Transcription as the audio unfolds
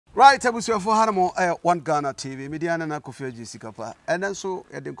Right, I was your for Hanamo, one Ghana TV, Mediana na Kofi Jessica, and then so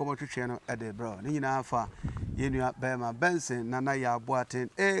at the commercial channel at the bro. Nina Fa, Yenu Bema Benson, Nanaya Boatin,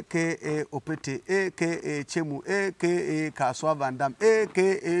 aka Opete, aka Chemu, aka Kaswa Van Dam,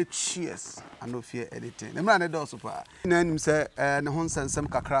 aka Cheers. I no fear anything. The man does super. Name say, and Honson some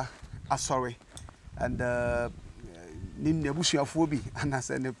Kakra, sorry, and Nim Nebushia Phobi, and I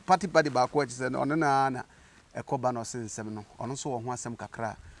said the party backwards and on an a cobano since seminal, on so one some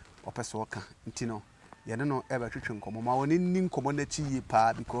Kakra. Opese waka ntino ye ne no ebe twetwe nkomo ma woni nni nkomo na chi yi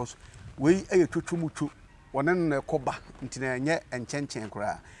pa because we eye twetwumutu woni no ekoba ntino enye enchenchen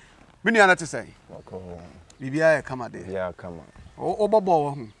kra mini ana te sei bibia ye kama de ya kama o bobo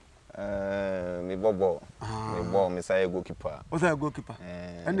wo hu mi bobo mi bo mi say goalkeeper o say goalkeeper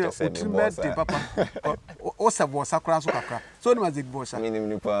ene o teammate papa o sabo sakra so kakra so ni magic boss mi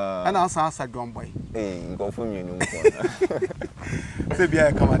ni pa ana asa John boy ngofo mi no say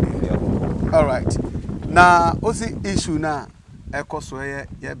bia come on. All right. Now, osi issue na ekoso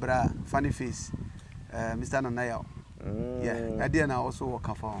ye bra funny face. Mr. Nanaya. Yeah, idea na also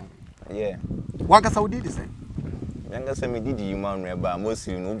work for. Yeah. Waka Saudi the same. Yanga say me did human ba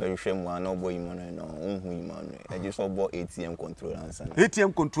mostly no be hwem wa no boy human no unhu human. I just saw ATM controller answer.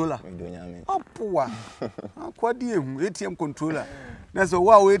 ATM controller. Me do nyame. Opowa. Akwadi ehun ATM controller. Na so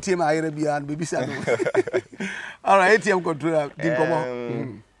wa ATM ayere bia no be bisa no. All right, ATM controller din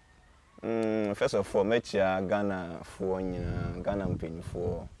komo. First of all, Mechia Ghana for Ghana penny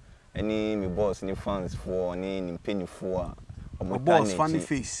for any me boss ni fans for any penny for my boss funny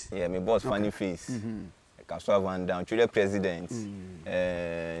face. Yeah, my boss funny face. Kaswa Van Dam, the president.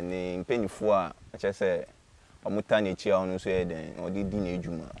 Ni penny for I just say omutani chia onu so eden odi di na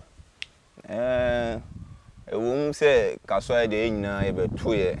ejuma. Ewum say Kaswa de nyina e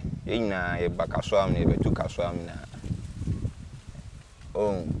beto ye nyina e ba Kaswa am na e beto Kaswa am na.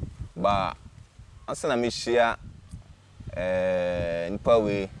 Oh ba asana me share nipa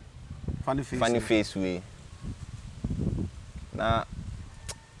we funny face we na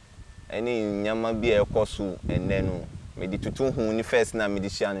any nyama bi e koso enne no me di tutu hu ni first na me di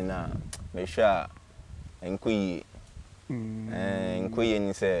share na me sha enkoyi enkoyi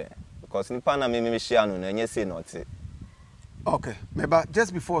ni say because nipa na me share no na enye say not. Okay, maybe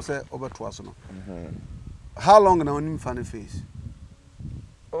just before say over to us no. How long na on funny face?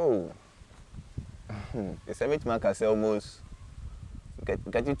 Oh, it's a bit mark I say almost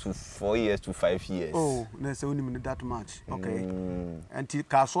getting to 4 years to 5 years. Oh, that's only that much. Okay. And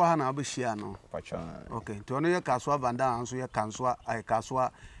Kaswa hana be share no. Okay. To ono ye Kaswa Van Dam so ye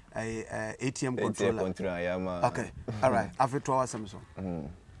Kaswa ATM controller. Okay. All right. After 2 hours so.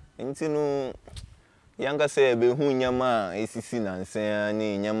 Nti no yanga say be hu nyama esisi na nsen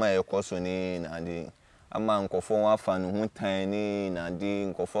ni nyama ekoso ni na de ama nkofo wa fa no hu tan ni na de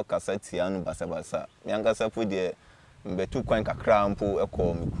nkofo kasati anu basabasa yanga sapo de mbetu kwan kakra mpo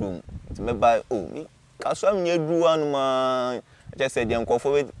eko me krum nti meba mi kaso am nya duru anu ma just said de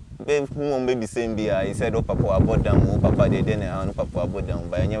nkofo be hu mo be bisem bia he said papa abodam o papa de na anu papa abodam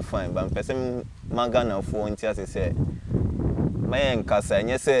ba nya fine ba person magana fo nti asese my nkasa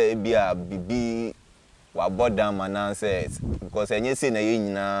nya se bia bibi wa bodam ananse because nya se na ye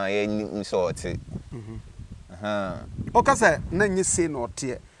nyina ye nsort. Okay, sir, na nyi say no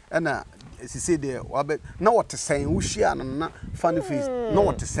tie na sisi de wabe na what saying wo hia no na funny face na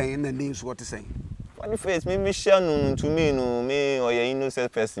what saying na names what saying funny face me share no to me no me or your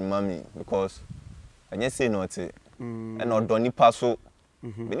innocent person mommy because anya say no tie and odoni paso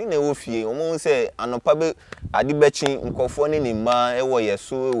me ni na wo fie omo say anopa be ade bechi nkofo ni ni ma e wo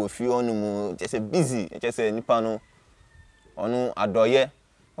yeso e wo fie onu mu just busy just nipa no onu adoye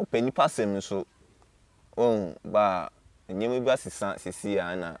opani pasem so oh ba nyeme bi asisa sisi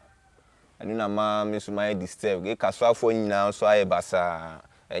ya na anu na ma me so my disturb ge kaswafo nyina so aye basa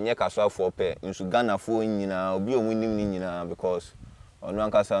enye kaswafo pe nsu Ghana fo nyina obi omunim ni nyina because onu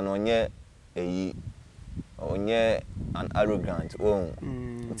ankasa no onye eyi onye an arrogant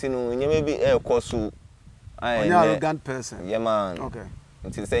ntinu nyeme bi e koso onye arrogant person. Yeah man. Okay.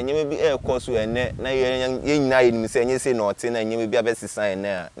 Nti say nyeme bi e koso ene na ye nyina ye nim say enye say no ote na nyeme bi abesisa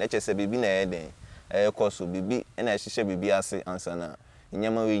ene na chese bibi na eden koso bibi na hihye bibi ase ansa na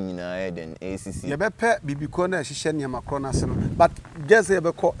nyama we nyina eden ACC ye bepe bibi ko na hihye nyama kro na se no but just ye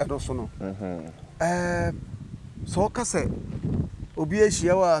be ko edo so no so ka se obi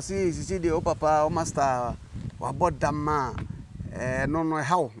ehia wa se de o papa o master wa bodam ma no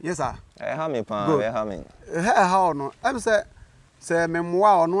how yes sir how me pa how me how no am say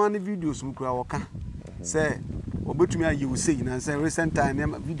memoa ono an videos mu kura wo ka say obetumi aye wo sei na say recent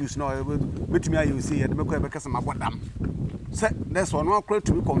time videos no obetumi aye wo sei e de mekọ ebe kasa mabodam say that's one more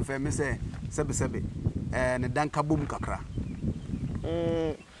to me confirm me say sebe ne danka bom kakra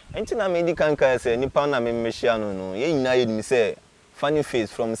enti na me di kanka say nipa na me mehia no ye nyina ye ni say funny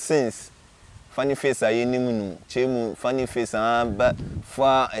face from since funny face aye nimu no chemu funny face ba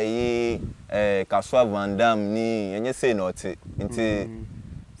fa kaswa vandam ni enye say no te enti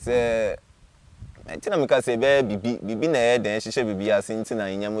say enti na me ka say be bibi na ye den hihye bibi ase enti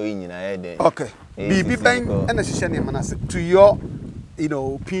na nyama ye nyina ye den okay bibi ben na hihye ne manase to your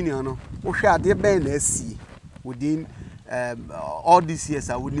opinion no wo hwe ade ben na asi within all these years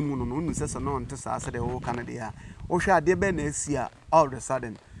I would nimu no no say no nte sa say the whole Canada ya wo hwe ade ben na asi all of a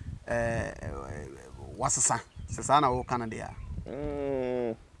sudden wasasa sasa na wo Canada ya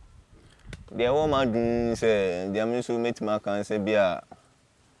the woman dun say the am so metima kan say bia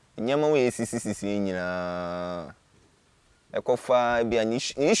nyama we sisi nyina ekofa bia ni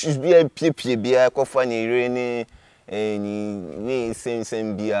issues bia piepie bia ekofa ni ire ni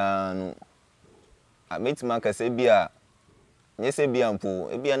sen bia no metima kan say bia nyese bia mpo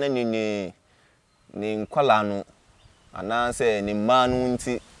bia na ni nkwala no ana say ni manu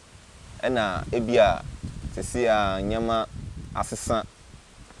nti na ebia sisi a nyama asesa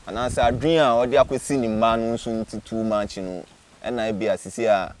ana say adwen a odi akwesi ni manu nso nti too much no na ebia sisi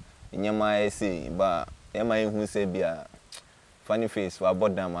a nyama ese ba ema ehu say bia funny face wa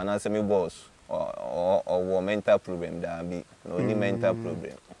bodam ana say me boss or mental problem da bi no ni mental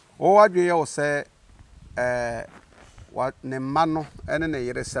problem o wadwe ye o say what ne mano ene ne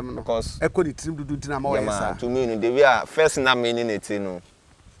yere sem no ekodi trim dudu ntina ma o yesa to me no de bia first na me ni neti no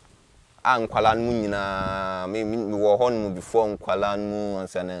ankwala nu nyina me wo ho no before nkwala nu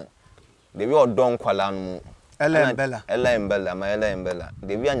ansana de bia odon nkwala nu Ella embella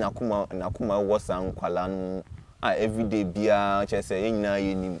de bia nyakuma wo san nkwala nu everyday bia che say nyina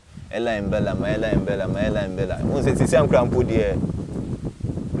yenim ella embella won say sisi ankrampo de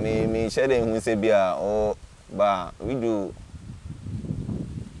me share hu say bia o ba we do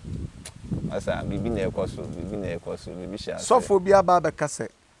asa bibi na ekoso bibi sha so for bia ba be kase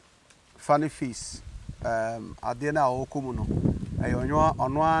funny face ade na okomu no ayonyo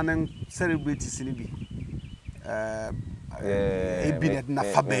ono an celebrities ni bi ebi na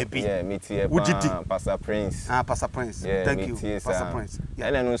fa baby ugidi Pastor Prince Pastor Prince thank you Pastor Prince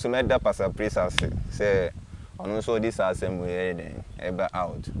and no so meda Pastor Prince say ono so this assembly then ever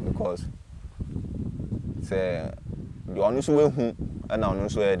out because say the ono so wehu and ono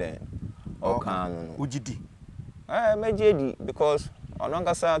so then o kan no ugidi mejedi because ono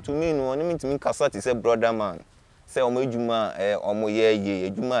kasa to me no oni mitimi kasa ti say brother man say omo ejuma omo ye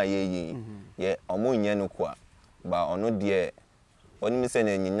ejuma ye omo nye no kwa ba ono de oni mi say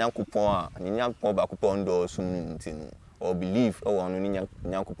na nyankopon ba kupon do sum ntinu or believe ono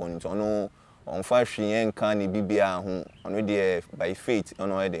nyankopon nti ono on fa hwe kan ni bibia ho ono de by faith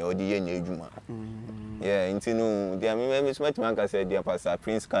ono de odi ye nya ejuma ntinu de me smart man ka say de Pastor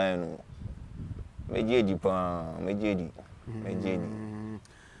Prince kan no mejedi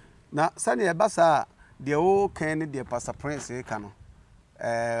na sani e basa de o kan ni de Pastor Prince ka no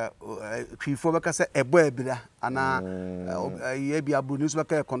twifo beka say ebo abira ana ye bia bru news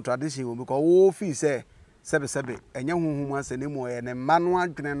beka contradiction wo because wo fi say sebe enya huhum ase ne mo ye ne manu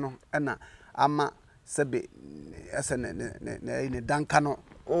adwene no na ama sebe ese ne danka no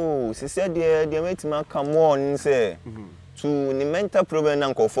sisi de metima come on say to ni mental problem na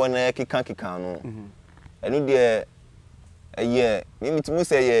nkofo na kika no enu de ni mitimu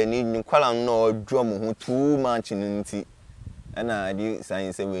say ye ni kwala no odwo mo ho too much nti na di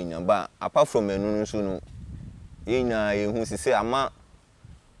science we nya ba apart from enu nso no ye nya ye hu sisi ama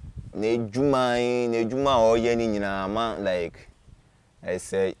na ejuma o ye ni nyina ama like I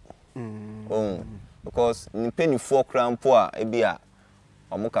say because ni penny 4 crampo a ebia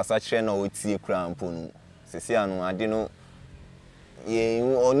omo kasa kire na o tie crampo no sisi anu ade no ye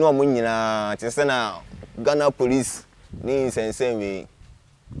onu omo nyina tese na Ghana police ni sense we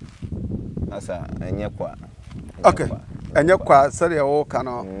asa enye kwa okay enye kwa sere wo ka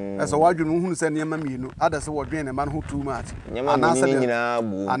no eso wadwunu hunu se ne mamienu ada se wodwen ne man ho too much ana se nyina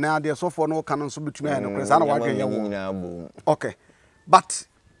bu ana ade sofo no ka no so betumi ya no presa na wadwen ye wo nyina bu okay but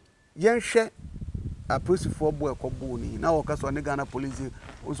yenhwe a police for boy kobo ni na wo ka so ne Ghana police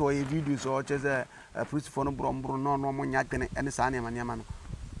so ye video so cheze police for no brombro no mo nyadwene ene sa ne ma no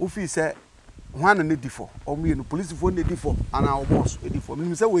ofi se hwana ne difo o mienu police for ne difo ana o boss e difo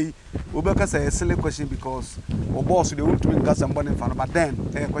me say we obeka say a silly question because o boss they want to make us somebody fan but then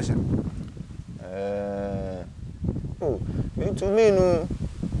a question to me no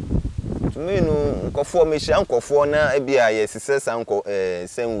nkofo me hia nkofo na e bia ye sese sanko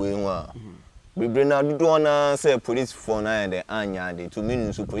same way ho a we bring out do na say police for na de anya de to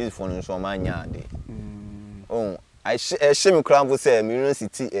me so police for no so ma anya de oh I shame crumble say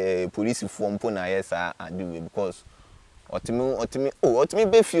university police for mpo na yes I do because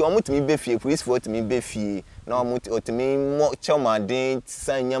otimi be fie omutimi be fie police for otimi be fie na otimi mo chama den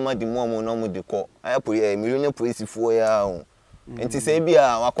san nyama di mo na mo de ko aya police for ya o enti say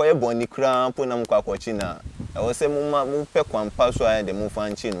bia wakoye boni crampo na mko akwachi na e wo say mu pe kwampa so aya de mu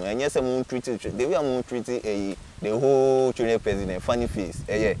fanchi no enye say mu treat the way mu treat the whole children president funny face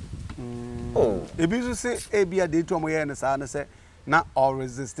oh ebi so say ebia de to mo ye na sa na say na or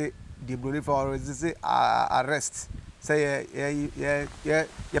resist the brother for resist arrest say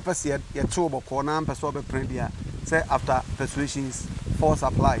ye pass ye to bo ko na person be prend dia say after persuasions force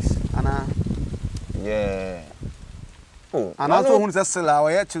applies ana yeah oh and also who say sela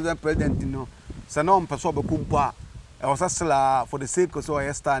we children president no say no person be kumpo a e was sela for the sake of so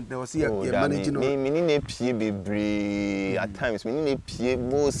I stand there was here managing me ni pie bebre at times me ni pie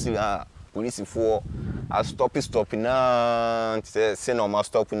most police for a stop na say no ma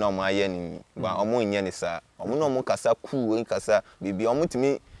stop na ma ye ni ba omo nye ni sa omo no mo kasa cool kasa bibi omo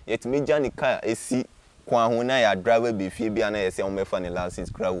timi yetimi jani ka esi kwa ho na ya driver be fie bia na ye say omo fa ni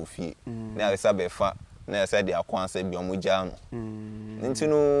license kra wo fie na ya say be fa na ya say de akwan say bi omo ja no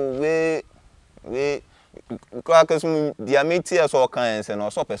ntino we kwa kasum dia meti so kan say no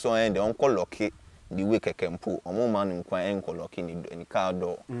so person end on call lock the way kekempo omo man nkwan enko lock ni car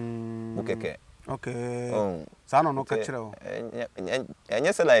door bu keke okay oh sana no ka kire o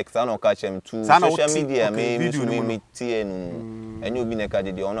enye say like sana ka chem to social media me tie no enye obi na ka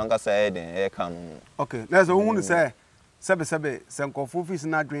de ono nka say den e ka no okay na so hu ni say sebe senkofo office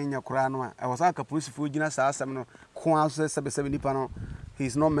na adwen nya kura no a e was aka police fo gina sa asem no ko aso sebe nipa no he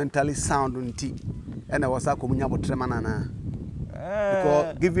is not mentally sound unti and I was aka munya botrema na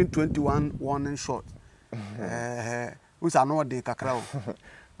because giving 21 warning shot who's another day kakra o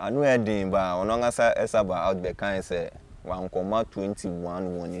anu edin ba ono ngasa esaba out be kan say wan koma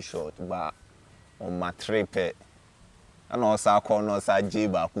 21 warning shot ba on ma trepe ana osa ko no sa je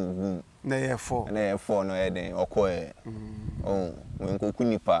ba ku gu na ye 4 no edin okoe oh wen koku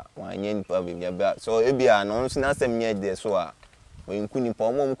nipa wan nye nipa be bia so ebia no nso na asem nye de so a wen ku nipa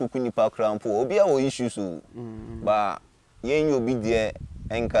omo koku nipa krampo obi a wo issues o ba yen obi de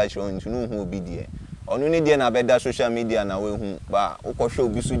enka show ntunu hu obi de onu ni de na beda social media na we hu ba ukosho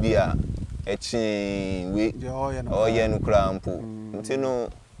obi su de a echi we oye no krampo ntino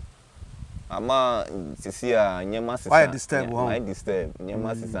ama sisi a nyema sisa why disturb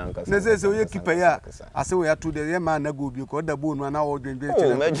nyema sisa nka neze we keeper ya ase we atu de ma na go bi ko da bo nu na wo dwendwe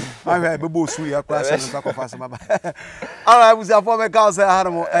tele ahwe be bo su ya kwa se nka ko fasa maba all right we say for me ka say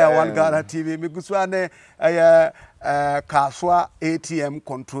harmo One Ghana TV me gusu ane kaswa ATM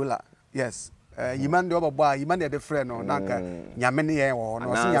controller yes yiman de obabo a yiman de friend no naka nyame ne ye wo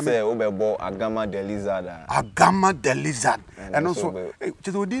no so nyame say obebo agama the lizard and so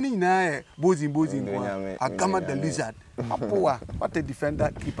chezo di ni na bozin agama the lizard apoa what a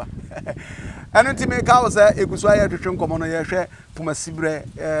defender keeper and to make house egusu aye twetwe nkomo no ye hwe pomasibre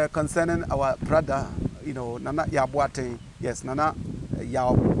concerning our brother nana ya boaten yes nana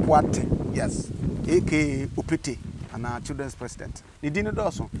ya boaten yes aka opete and our children's president ni dinu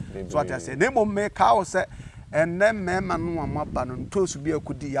doso so what I say name me ka say enne mema no amaba no ntosu bi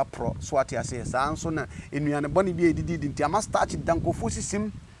akudi ya pro so what I say sa nso na enuane bone bi edidi nti ama start dankofo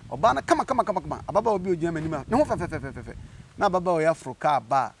sisim oba na kama ababa obi ogyina manima ne ho fe na ababa o ya fro ka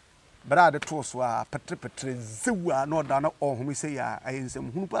ba brad to so a petre zewa na oda na ohumi say ya ayensem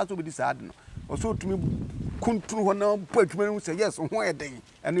hunu pa so bi di sa ade no so tumi kuntunu ho na patwuma no say yes ho eden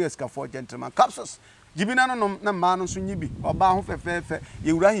eno yes ka for gentleman capsules jibina no na ma no so nyibi oba ho fe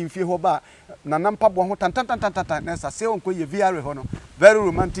yewura himfie ho ba na nampa bo ho tan na sa se onko ye VR ho no very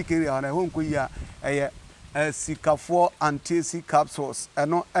romantic area ho na ho onko ya sikafo anti capsules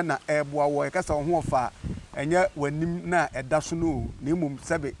eno na eboa wo e kasa ho fa enye wanim na edaso no na emum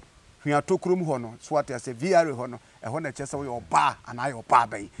sebe hwia tokrom ho no so what I say VR ho no e ho na chese wo oba ana yo oba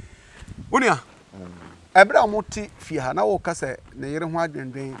bai unia ebra moti fie ha na wo kasa ne yere ho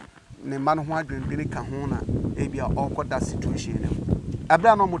adwendwen ne man ho adwendwen ka ho na ebia okoda situation ne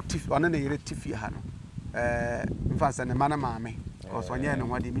ebra no moti one ne yere tifie ha no mfa se ne man maame so nya ne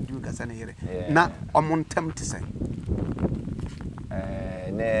ho de mi du kasa ne yere na omontem te say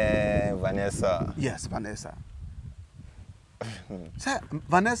ne Vanessa yes Vanessa say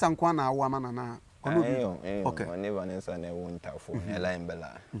Vanessa nkwa na awa mana na okay ne Vanessa ne wontafo ne line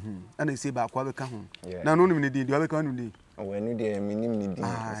bela ana isi ba kwa be ka ho na no nim ne di wa be ka no di wenu de minim ni di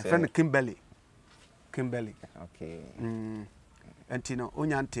friend Kimberly okay Antino,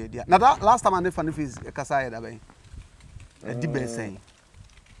 Onyante, dear. Now, that last time I never knew is a Casaya Dabe. A debate saying.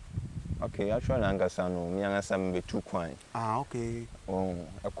 Okay, I try to understand. Me and some be too quiet. Ah, okay. Oh,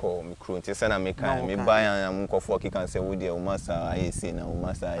 I call me crew. Just send me kind. Me buy and I'm for can say with your master. I see now,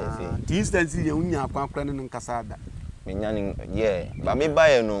 master. I see. This dance is the Unya Quamplan and Casada. Me nyanning, yeah. But me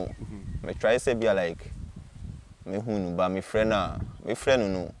buy no. Me try say be like. Me who but me friend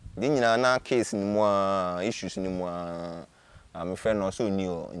no. Didn't na case ni more issues ni more. My friend also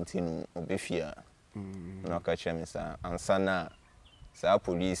knew until obefia. No catch me sir. Answer na. Sa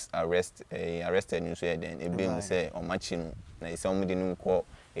police arrested you say then e be say on matching na somebody no call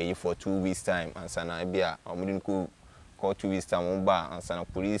for 2 weeks time and sana e bia omudi no call 2 weeks time on ba and sana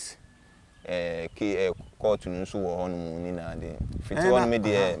police court no so wo hono ni na de fiti won me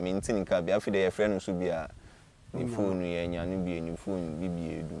de maintain ka bia fi de friend no so bia ni phone ye nya no bia ni phone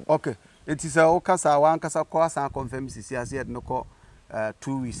bibie edu. Okay, it is a okasa wan kasa ko asan confirm sisi ase no call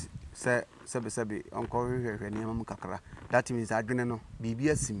 2 weeks say sebe onko hwehwe ni am kakra. That means adwene no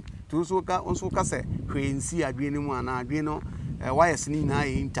bibia sim to so ka onso ka se hwensi adwene mu ana adwene no wires ni na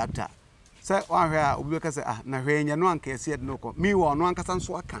intacta se wanhwe a obi ka se na hwenya no anka ese de no ko mi wo no anka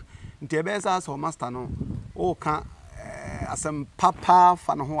sanso aka nti ebe sa so master no o ka asem papa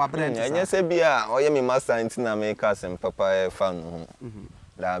fa no ho abrent sa nya se bia oye mi master nti na me ka asem papa fa no ho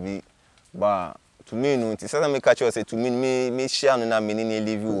da bi ba to me no nti sasa me ka che say to me share no na me ni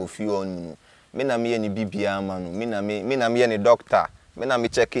leave you of you on me na me ni bibia ma no me na me ni doctor me na me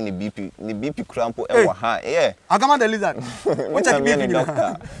check ni BP crampo e wa ha yeah agama the lizard we check BP ni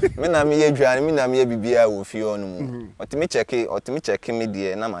doctor me na me adwan me na me bibia wo fi on mu otimi check me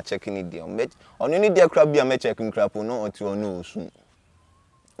de na ma check ni de ono ni de kra bia me check crampo no oti ono osu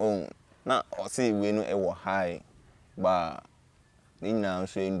oh na o see we no e wa high ba ni na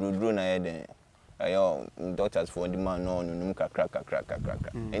so ndrodro na ye den ayo doctors for the man no num kakra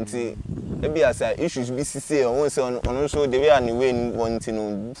enti e be as issues be sisi on say on so the way and way want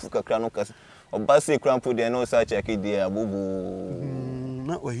no kakra no kas obase crampo de no sa check dey abobo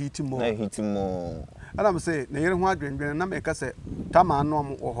na o hit more and I'm say na yere ho adwendwen na me ka say tama no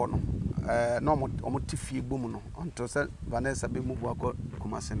mo wo ho no no mo tifie bom no onto say Vanessa be mu buako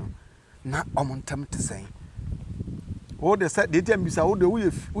kumase no na omontam te say. Oh, they said they tell me so we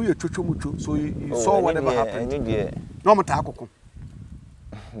chochomucho so you saw whatever happened. No mo ta akoko.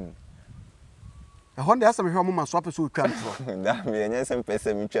 E honde asa me hwe mo ma so apeso twantro. Da me enye sem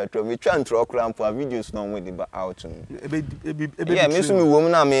pese me twantro krampo videos no we dey out. Yeah, me so me wo mu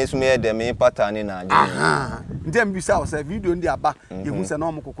na me so me de me pattern na ade. Aha. Ndem bi sa say video ndi aba ye hu se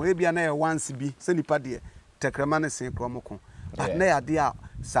na mo kokko e bia na ye once bi se nipa de tekrema ne se kro mo ko. But na ya de a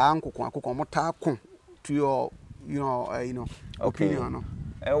sa nkoko akoko mo ta ko to your you know opinion no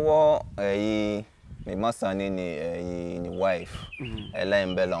ewo me master ni wife ela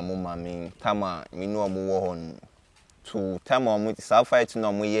mbela mo mami tama me no mo wo hon to tama mo sa fight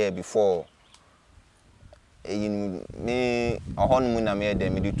no mo year before me ahon mu na me de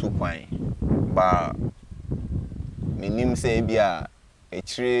me di 2 kwan ba me nim se bia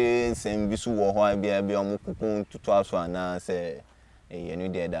echire sem bisu wo ho bia mo kokun tutu aso ana se yenu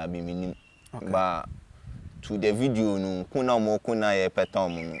de da bi me nim ba to the video no kuna ye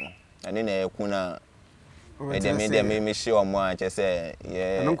petom no ane na ye kuna me shi o mo a che se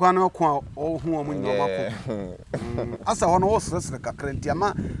ye no kwa na ko o hu o mo nyoma ko asa hono wo sese kakra nti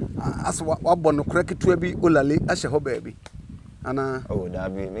ama asa wabɔ no kra ketua bi olale ahye ho ba bi ana oh da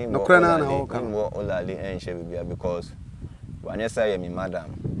bi me no kra na ho ka mo olale enhye bi because Vanessa ye mi madam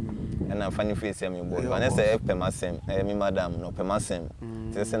and funny face me boy Vanessa e pemasem mi madam no pemasem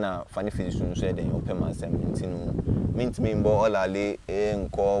say na funny face so say den o pemasem ntinu mint me mbo olale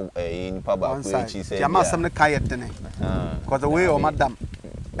nko nipa ba ko echi say ya masem ne kayet ne because the way o madam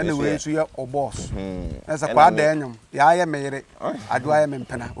anyway so ya o boss esa kwa da enyum ya ya mere adwa ya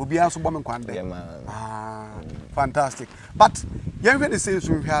mempena obi anso bo me kwande fantastic but yen hwe ne say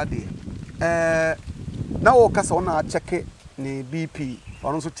so hwe ade na o kasa ona check ni BP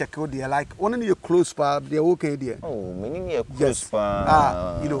or also check out there like one you close pa they okay there. Oh, meaning you close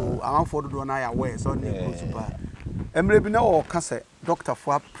pa. You know, I'm for do na ya way so they close pa. Emre bi na o ka say doctor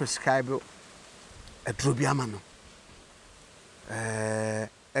for prescribe a drobiama no.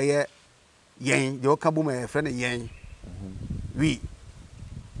 Yen you ka bu my friend yen. We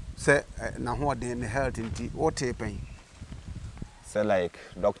say na ho den health nti what happen. Say like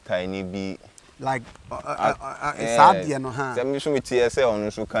doctor ni be like sad no ha say me so me tie say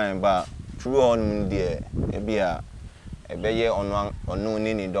onu so kan ba true on there e bia e be ye onu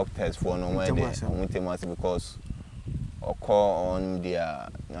ni doctors for no where there on temas because occur on there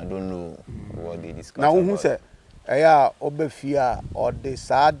I don't know what they discuss now who say eya obefia or the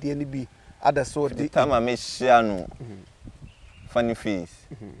sad de ni bi other so the time I me share no funny face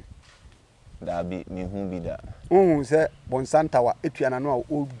that be me who be that say bonsanta wa etuana no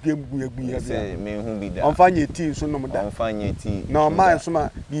o dwemgu egbu ya say me who be that onfanye tea so no da onfanye tea no man so ma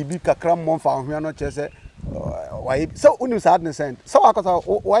bibi kakra mo fa hwea no chese why so unim sadness sent so akota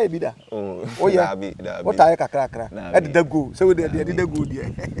why be da oh yeah what I kakra at the go so the go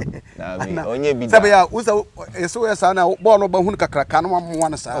there na onye bi da sabe ya usa eso ya sana bo no ba hun kakra kan mo mo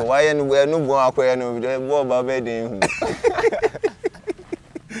na sa why no we no bo akoye no bo ba be den hu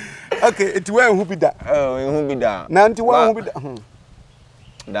okay it where who be that who be that na nti where who be that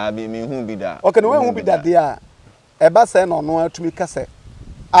da be me who be that okay no where who be that there e ba say no no atumi kase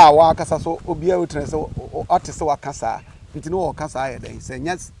a wa kasa so obi a wotene se artist wa kasa nti no wa kasa ya den se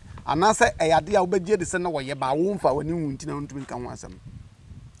nya anase eyade a obegye de se na wo ye ba wo mfa woni hu nti na ntumi kan ho asem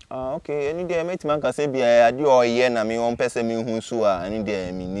okay any day make man kasa bia ade o ye na me won pese me hu so a any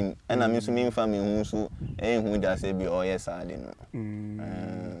day me nim na me so me mfa me hu so hu da se bia o ye saade no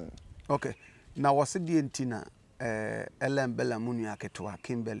okay na wose die ntina elembela munu aketwa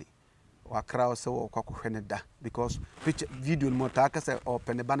Kimberly wakra o se wo kwakohwe ne da because picture video mo ta ka se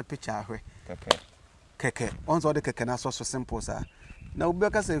open ba ne picture ahwe keke onzo de keke na so simple sa na obi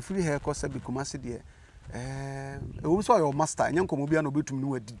ka se free hair ko se bi kuma se de we so your master nyanko mo bia no betum no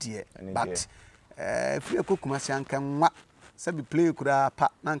wadidie but free ko kuma se anka nwa se bi play kura pa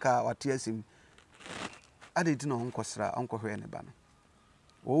nanka wate asim ade di no onkosra onkohwe ne ba no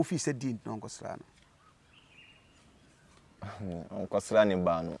wo fi se di no onkosra no onkosra ne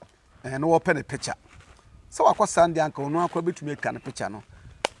ba no no open a picture so akwasa ndi anka onu akwa betumi eka na picture no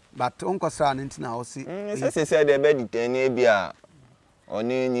but onkosra no ntina o si say the bed ten e bia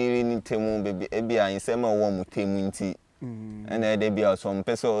oni nyiri ni temu bebe e bia nsema wo mu temu nti na de bia so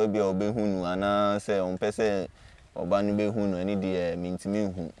mpese o bia obehunu ana se ompese oba no behunu ani de mintimi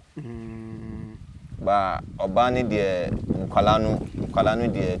hu ba oba ni de nkwala no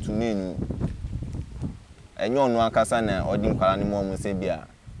de tumenu enyo no akasa na odi nkwala ni mo se bia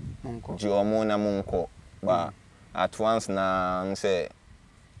ji omo na monko ba at once na nse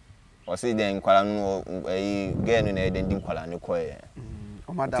o se den nkwala no genu na eden din kwala ni koye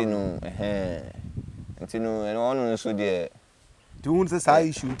ntinu eno nso de do hun se sai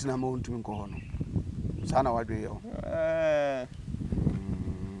issue ntina ma ontumi nko ho no sana wadwe yo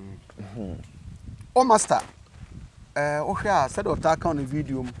o master o hwa said o ta kan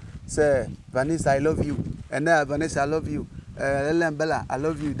video say Vanessa I love you and Vanessa I love you Bella I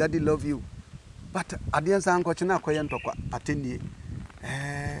love you daddy love you but adian san ko china ko yento kwa atenie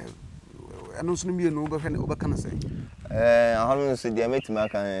eno sunu mi enu be obeka na say ahonu so dia metima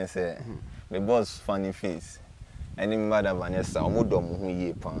kan say the boss funny face any mother Vanessa omodom hu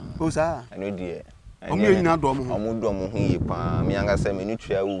yie pa o sa eno die omo nyina dom hu omodom hu yie pa mi anga say me nu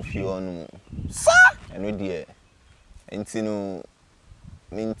tua wo fi onu sa eno die entinu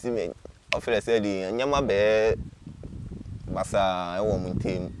mintime ofere say di nyama be basa ewo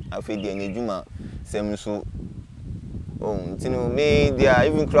muntem afedi anyedwuma sem so ntino me dia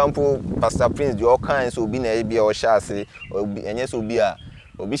even crampo Pastor Prince di all kinds obi na bia o shaase obi enye so obi a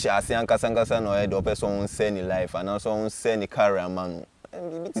obi shaase ankasa na o de person say ni life and also say ni career man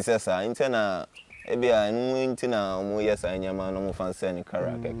bi ti sesa intena bia enu ntina mo yes anyama no mo fan say ni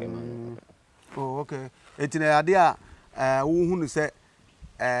career keke man oh okay etina ade a wo hunu se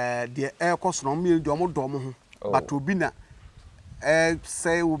de ekoso no me do mo ho but obi na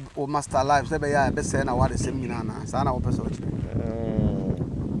say o master life say be ya be say na what the same nyina na sa na wo person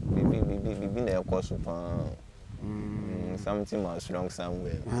bi na ekoso pa something was wrong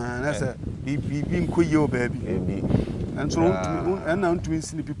somewhere na say bi nkoye o baby and so and now to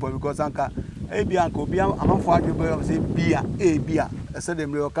see people because anka bi anka obi amafo adwe be say bia say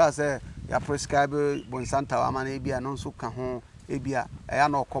dem le oka say ya prescribe bonsanta wa ma na bia no so ka ho bia ya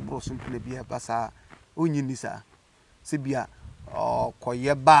na okobro so mpile bia basa onyini sa se bia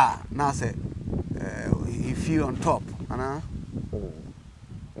koye ba na say he feel on top ana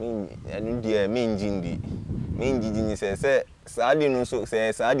me anu dia me njindi ni say saadi no so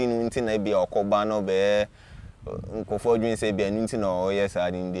say saadi no nti na bia okoba no be nkofo dwen say bia no nti na o yes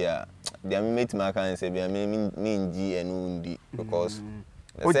saadi ndia dia me metima kan say bia me nji enu ndi because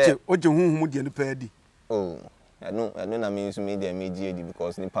oje hunhum dia no pa di anu na me so me dia me ji edi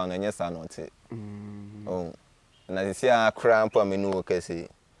because ni pa na nya sa no te na sisi a cramp a me no kese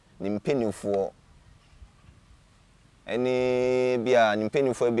ni mpenifo any bia ni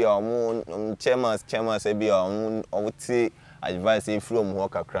mpenifo bia omo chairman say bia omo ti advice from ho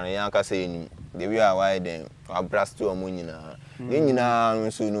kakra ya aka say ni the way a why dem abrast omo nyina nyina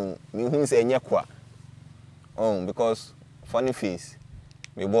nso no me hu say enye kwa Oh, because funny face.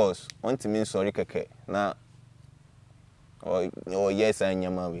 My boss want to mean sorry keke. Na oh yes I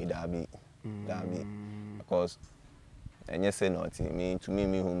nyama we dabi. Because and yes say nothing. Me to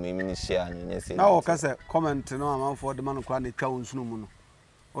me who me share and yes say. Now okay say comment no amount for the man kwa ne twa onsunu mu no.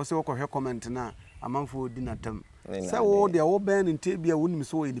 O say wo comment na amount for di na tam. Say wo de wo ben nte bia wonim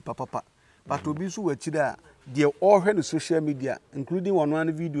so yi papa. But obi so wachida de all hwe no social media including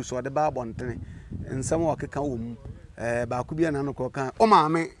one video so de ba bontene. Nsam wo keka wo mu. Ba ku bia na no ko kan o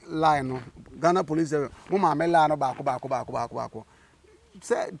maame line no Ghana police mo maame line no ba ko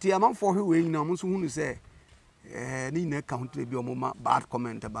say the amount for who we na mo so hunu say ni na account be o mo bad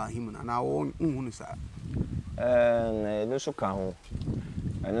comment about him na wo hunu sa no so ka ho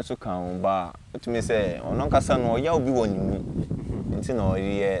eno so ka ho ba otumi say ono kasa no ya obi woni mu nti na o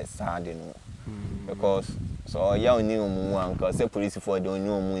ye sad no because so ya oni omu anka say police for the oni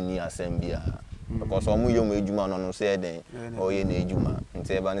omu ni asembia because omu yom ejuma no say den o ye na ejuma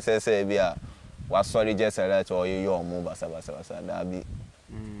nti e ba ne say bia wa sorry just right o ye omu basa da bi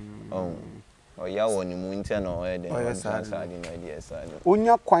oh ya woni mu nti na o ye den sad na dia sad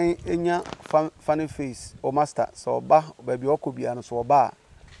onya kwan enya funny face o master so ba baby okobia no so ba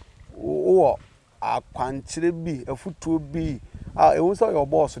wo akwankyere bi afutuo bi ewu so your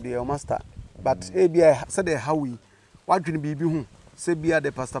boss dey your master but bia say the hawi wadwene bibi hu say bia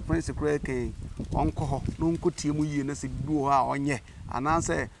the pastor prince kreke onko ho no nkotie mu yie na se bi ho a onye ana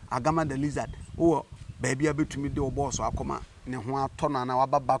say agama the lizard wo baby abetumi de boss akoma ne ho ato na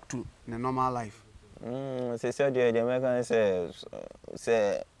waba back to the normal life say the American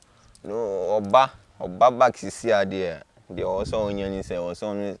say no oba back sisi ade they also onyani say also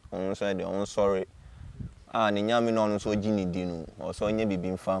on say they on sorry ni nyame no so gini di no also onye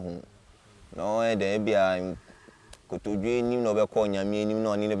bibi mfa ho no e de bia kotodwe nim no be ko nyame nim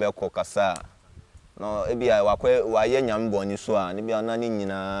no ni ne be ko kasa no e bia wa ye nyame boni so a ne bia na ni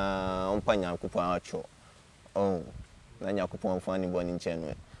nyina ompa nyankopon acho na nyankopon fa ni boni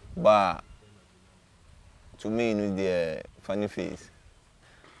nchen ba to me no the funny face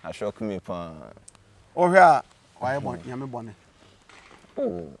I shock me pa o hwa why bon nyame boni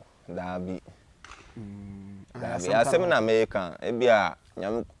dabi asem na America e bia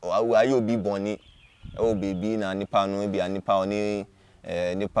nyame ayo obi boni o baby na nipa no e bia nipa oni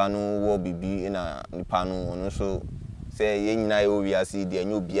nipa no wo bibi na nipa no ono so say ye nyina yo wiase de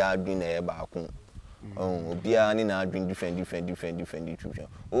enyo bia adwin na e ba ko obia ni na adwin different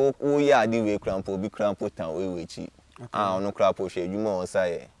o ya di we crampo obi crampo tan we chi ono crampo hwe adwuma on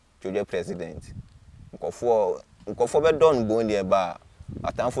say choje president nkofo be don bo ndi e ba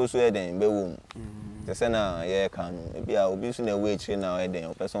atanfo so e den be wo se na ye kan e bia obi so na we chi na e den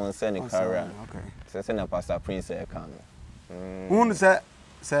o person send the career se na pastor prince e kan who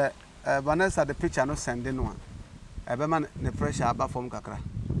say Vanessa the picture no sending one ebe man the pressure aba from kakra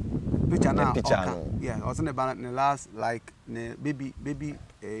picture now yeah also the last like the baby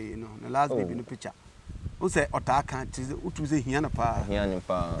you know the last baby no picture who say otaka utu say hiana pa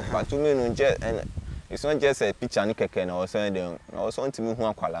but to me no je it's not just a picture ni keke na also dem na also ntimi hu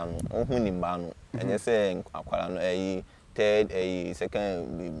akwala no ohu ni mba no enye say akwala no third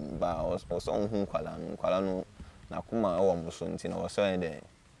second ba also hu akwala no na kuma o mo so nti na also dem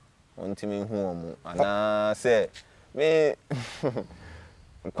ntimi hu omo ana say me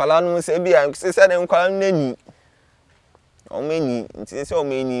akwala no say bia say dem akwala no nani o meni nti say o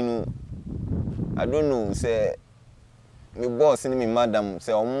meni no I don't know say me boss ni me madam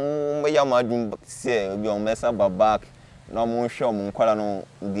say o ya madum say bi o mesa back na mo hwe o nkwala no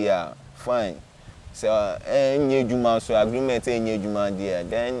dia fine say enye djuma so agreement enye djuma dia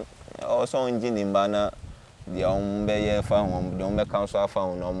then also engine mba na dia o be ye fa ho dia o be council afa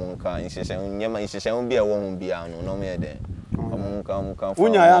ho na mo nka nhyehyem nyema nhyehyem bi e wo ho bia no no me de o mo nka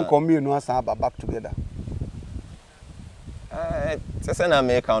unya ya nko mienu asa back together say na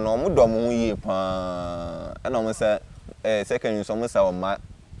America no mo do mo yie pa na mo say second so mo say o ma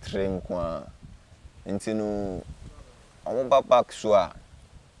train kwa nti no o mo back so a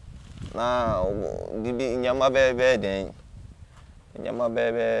na bibi nyama be den nyama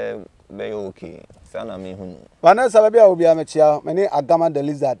be okay say na me hu Vanessa baby obi amechia many Agama the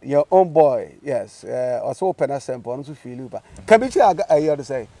lizard your own boy yes also open a sample no so feel ba kabichi you to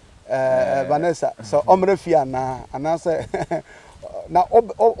say Vanessa so omre fia na say na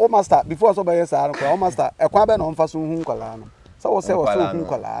o master before so be say o master ekwa be no mfa so hu nkwala no so wo say wo so hu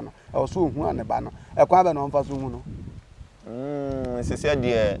nkwala no o so hu aneba no ekwa be no mfa so hu no sisi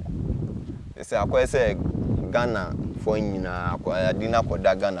de say akwa say Ghana for nyina akwa adina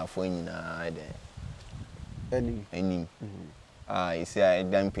koda Ghana for nyina ede enim isi a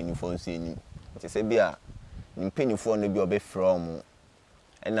dan penny for say ni say bia penifo no bi obefrɛ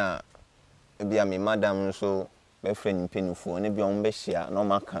na bia me madam so be friend penifo ne bia on be share no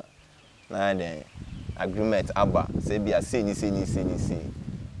maka na den agreement aba say bia say ni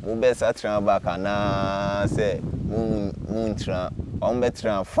mo be sa tran back na say mo tran on be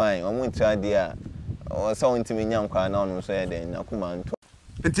tran fine on mo tran dia o so ntimi nyam kwa na no so den akuma nto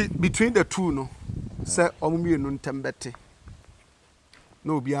between the two no say omumienu ntembete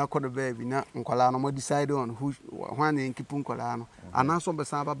no obi akọ the baby na nkwala no mo decide on who when en keep nkwala no anaso be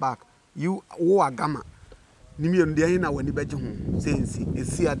sa back you wo agama nimienu de na wani beje ho sensi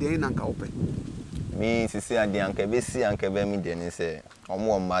esi ade na nka ope mi sisi ade anka be si anka be mi de ne se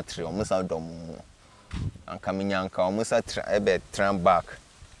omo matre omo sa dom anka mi nyanka omo sa ebe tran back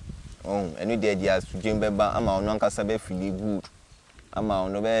enu de dia sujin be ba ama ono anka sa be feel good ama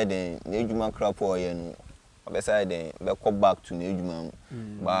ono be de na ejuma crap oye no obesa de be come back to na ejuma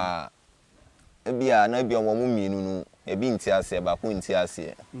ba ebia na bia omo mienu no ebi nti ase ba ko nti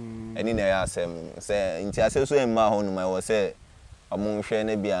ase eni na ya asem se nti ase so emma ho no ma wo se omo hwe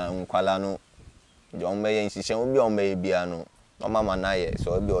na bia nkwala no de omo ye nhihye obi omo ye bia no mama na ye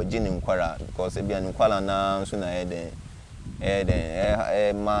so obi oji ni nkwara because ebia nkwala na so na ye den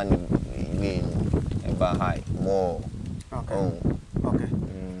man we no ba high more okay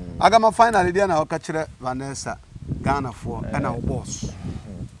agama finally dia na okachire Vanessa Ghana for and our boss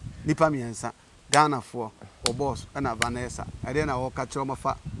nipa miensa Ghana for o boss and Vanessa and then our okachire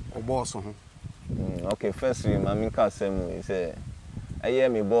mafa o boss ho okay firstly mami ka semu say aye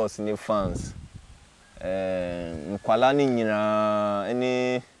me boss ni fans nkwala ni nyina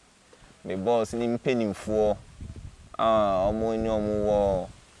eni me boss ni mpenimfo omo ni omo wo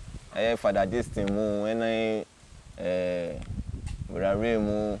aye father distin mu eni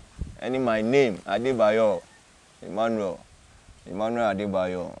Muraremu any my name Adebayo Emmanuel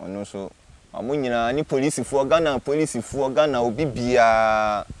Adebayo ono so amunyina ani police for Ghana obi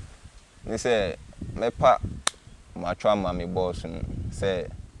bia ni say mepa matwa ma me boss no say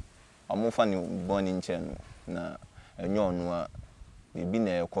amufa ni boni nchen na enyo ono a bibi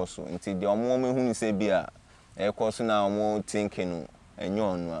na ekoso nti de omo mehu say bia ekoso na omo thinking no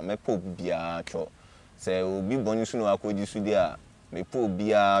enyo ono a mepa obi bia cho say obi boni so no akodi so dia me po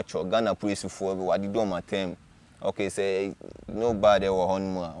bia cho Ghana police for we wadi do matem okay say nobody wo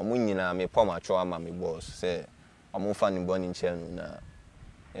hon mu a omo nyina me po ma cho ama me boss say omo fa ni boni nche no na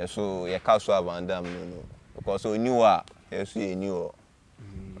yeso ye ka so abandam no because oni wa yeso ye ni o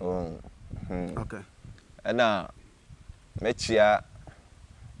okay na me chia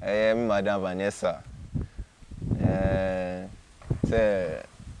madam Vanessa say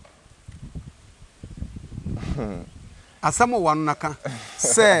asamo wanu naka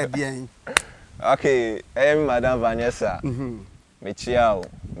say bien okay madam Vanessa me chia o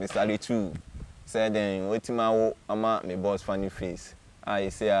me sali too say then wetima wo ama me boss funny face I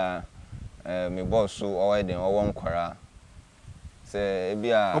say me boss so o den o won kwara say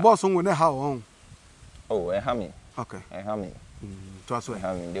bia o boss won ne ha won ha me okay ha me to aso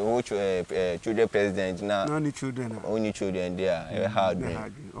ha me the whole children president na only children there hard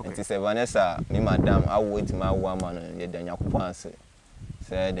it is Vanessa me madam I wait my woman ye dan yakopon say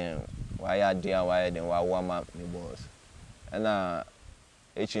then why then why woman me boss na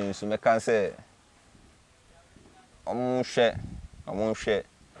echin so me kan say omo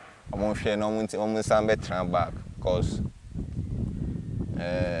hwe no omo san be tran back cause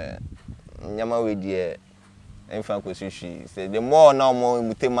nyama we die enfa kwesishi say the more na omo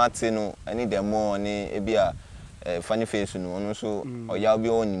mutemate no ani the more ni ebia funny face no ono so oya bi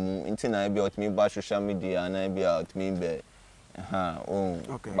onimu ntina ebia otimi ba social media na ebia otimi be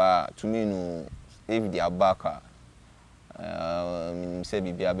but to me no if they are back say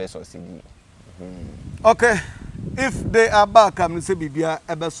bibia be succeed okay if they are back say bibia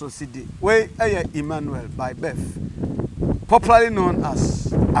be succeed we Emmanuel by birth popularly known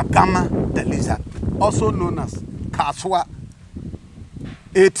as Agama the Lizard, also known as Kaswa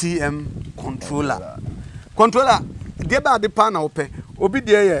ATM controller. Controller, dey ba de pa na ope, obi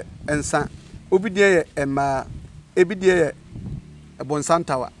dey ye ensa, obi dey ye ema, ebi dey ye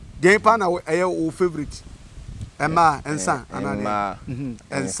ebonsantawa. Dey pa na eye o favorite. Ema ensa anani.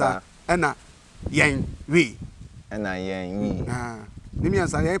 Ensa ena yen wi. Ena yen wi. Nimi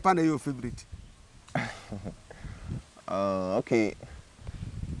ensa yen pa na your favorite. Okay.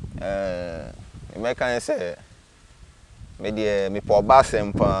 Me can say me po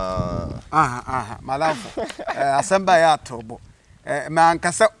basem pa. Malafo. Asemba ya tobo. Me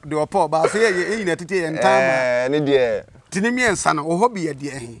ankasa de opo ba so ye na tete ye ntama. Ne de. Tinimi ensa na ohobi ye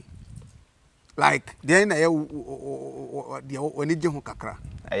de like de na ye de oni je ho kakra.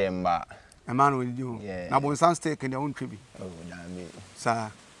 Ayemba. a man with you. Now, when some stake in their own tribute. Oh, damn it.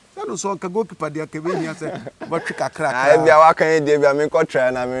 Sir. I don't so can go keep at the academy and say, what trick a crack. I be a walking day, I make a try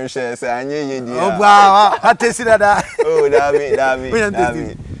and I mean, say, I knew you. Oh, wow, I tasted that. Oh, damn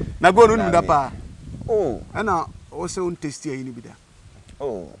it. Now go to the pa. Oh, and now also tasty any bit.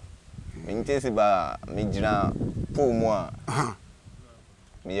 Oh, me taste about me jina poor more.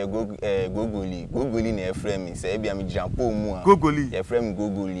 Me a Gogoli near frame, say, be a me jump poor more. Gogoli, your friend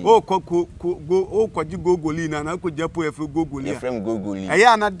Gogoli. Oh, go, could you Gogoli, and I could jump if you Gogoli. Your friend Gogoli. I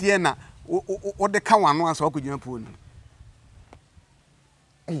am not Diana. What the cow one was, how could you put?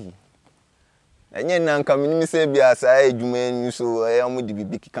 And yet, now coming me say, be as I do mean, so I am with the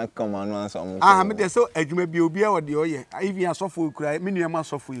big can't come on once. Ah, me so you may be obia or the oye. Even a soft for cry, many a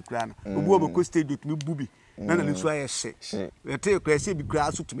mass of for cry. Who could stay with me, booby. None of why I say. I tell you, crazy be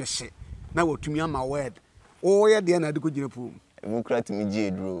grass to me say. Now to me, I'm my word. Oh, yeah, the end of the good pool. Democrat me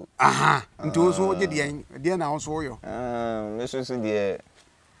jade row. Aha, and to also did the end, I saw you. Mrs. Dear,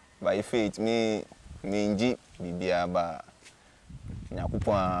 by fate, me jeep be a bar.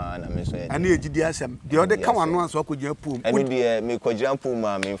 And you did the other come on once, so could you pull? And dear, me could jump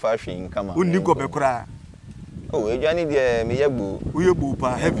my in fashion come on. Wouldn't you go back cry? Oh, Johnny, dear, me a boo. We a boo,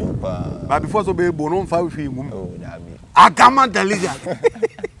 heavy. But before so be born on 5 feet. Oh, that be. Agama the lizard.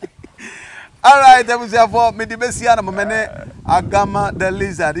 All right, that was your fault. Me the best year, Agama the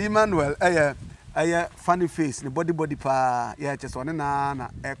lizard. Emmanuel, funny face, the body pa, yeah, just one na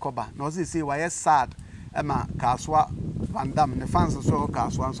ekoba. No, see why sad. Emma Kaswa Van Dam, the fans of so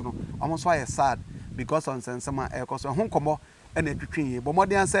Kaswan, so almost why sad because on some aircos on home combo and a tree. But more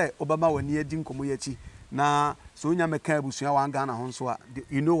than say, Obama when near Jim Komuyachi. Now, so you make a bushia one Ghana Honswa.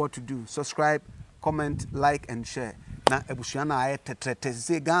 You know what to do. Subscribe, comment, like, and share. Now, a bushiana I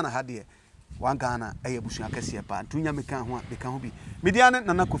say Ghana had here. One Ghana, a bushia Cassia pan, two Yamakan, one, they can be. Mediana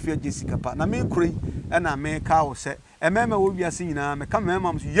Nana Kofia Jessica Pat, na me cree, and I make cow set. A member will be a senior, me come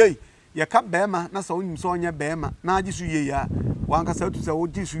mamma's yea. Ya cap bema, na so him so nya bema, na jisu ye ya. Wan ka say to say wo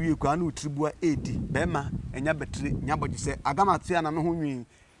jisu ye kwa na utribua 80. Bema, enya betri, nya boji say agama tia na no ho nwin.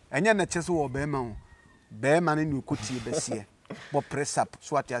 Enya na chese wo bema ho. Bema ne nu kotie besie. Bo press up,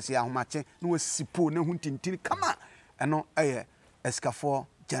 so atiase ahomache, na wasipo na hu tintin kama. Eno eye escafo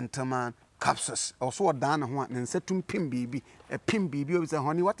gentleman capsules. Also dan ho na nsetum pim bibi. E pim bibi o say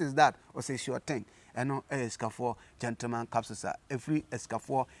honey, what is that? O say sure thing. Eno escafo gentleman capsules every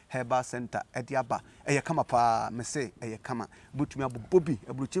escafo herbal center ediaba eye kama pa me say eye kama butumi abobi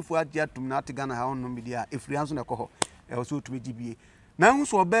abruchifo agia tum na atigana ha onno media efri anso na koho e so tumi gibie na hu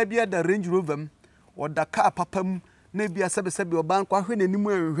so oba bia da Range Rover m oda car papam na bia sebe oba nkwa hwe nanim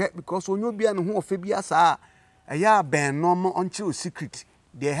anhwe because onyo bia ne ho ofe bia saa eye ben no mo onche secret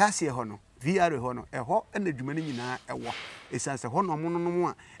de hase ho no VR ho no eho na dwumani nyina ewo esanse ho no mo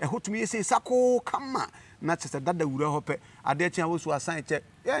a eho tumi ese sako kama na chese dada wura ho pe ade chia wo so asan che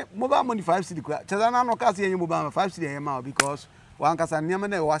mobile money 5 cedi kwa chese na no ka se yen mobile 5 cedi yen ma because wan kasa nyama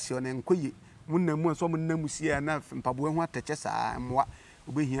na wa se ne nkoye munnamu so munnamu sie na mpabo ho ateche saa mwa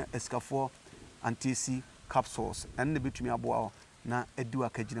obehia escafo anti-C capsules and the betumi aboa na edu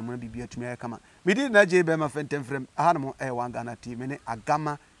akagina mo bibia tumi ayekama medi na je be ma fentem frem aha no One Ghana TV me ne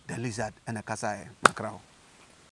Agama the lizard and a kasaye makrao